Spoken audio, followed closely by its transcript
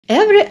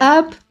Every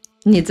app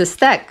needs a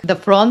stack, the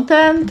front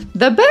end,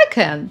 the back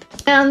end,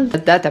 and the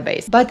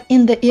database. But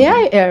in the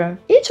AI era,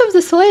 each of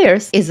these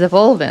layers is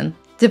evolving.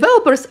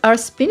 Developers are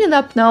spinning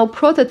up now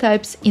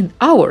prototypes in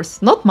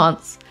hours, not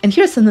months. And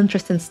here's an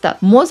interesting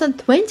stat. More than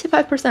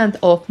 25%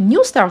 of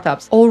new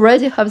startups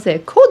already have their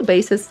code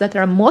bases that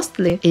are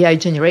mostly AI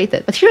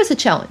generated. But here's a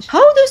challenge.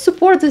 How do you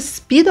support the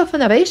speed of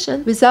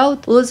innovation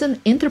without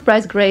losing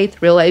enterprise-grade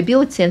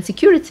reliability and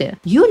security?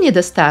 You need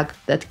a stack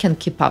that can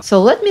keep up.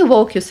 So let me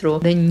walk you through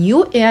the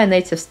new AI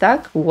native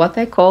stack, what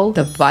I call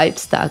the Vibe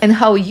stack, and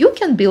how you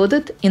can build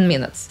it in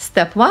minutes.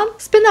 Step 1.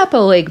 Spin up a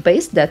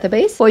Lakebase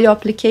database for your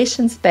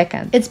application's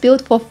backend. It's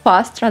built for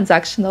fast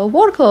transactional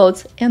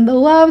workloads and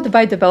loved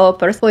by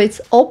developers for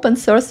its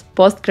open-source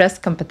Postgres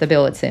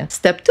compatibility.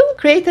 Step 2.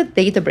 Create a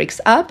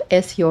Databricks app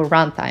as your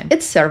runtime.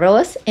 It's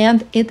serverless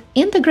and it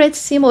integrates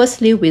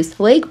seamlessly with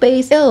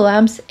Lakebase,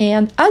 LLMs,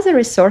 and other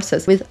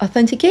resources with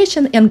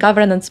authentication and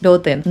governance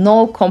built in.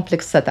 No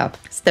complex setup.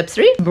 Step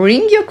 3.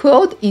 Bring your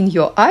code in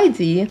your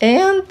IDE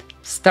and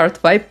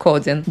start vibe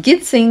coding.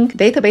 Git sync,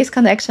 database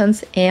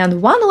connections,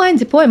 and one-line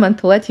deployment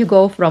to let you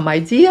go from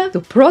idea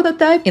to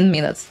prototype in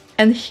minutes.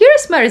 And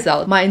here's my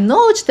result. My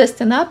knowledge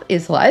testing app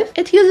is live.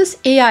 It uses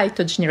AI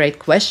to generate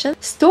questions,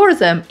 stores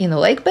them in a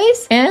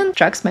Lakebase, and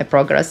tracks my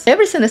progress.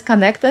 Everything is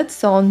connected,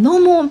 so no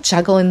more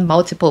juggling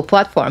multiple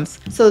platforms.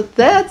 So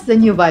that's the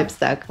new Vibe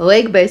stack.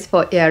 Lakebase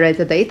for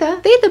AI-ready data,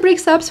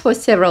 Databricks Apps for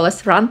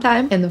serverless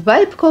runtime, and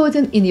vibe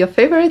coding in your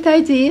favorite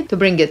IDE to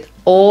bring it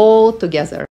all together.